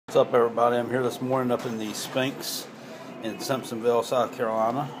What's up, everybody? I'm here this morning up in the Spinx in Simpsonville, South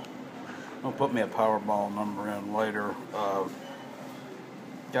Carolina. I'm going to put me a Powerball number in later.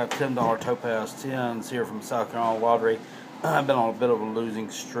 Got $10 Topaz 10s here from South Carolina Lottery. I've been on a bit of a losing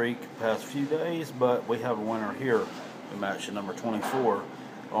streak the past few days, but we have a winner here. We matched at number 24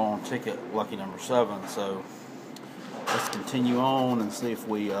 on ticket lucky number 7. So let's continue on and see if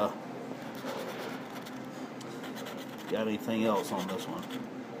we got anything else on this one.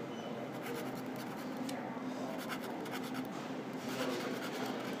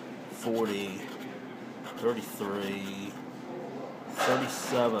 40, 33,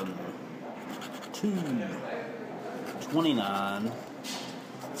 37, 2, 29,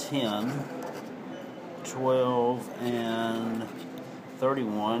 10, 12, and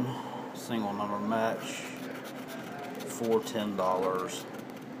 31. Single number match for $10.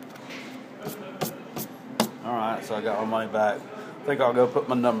 Alright, so I got my money back. I think I'll go put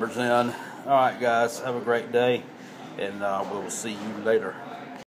my numbers in. Alright, guys, have a great day, and we'll see you later.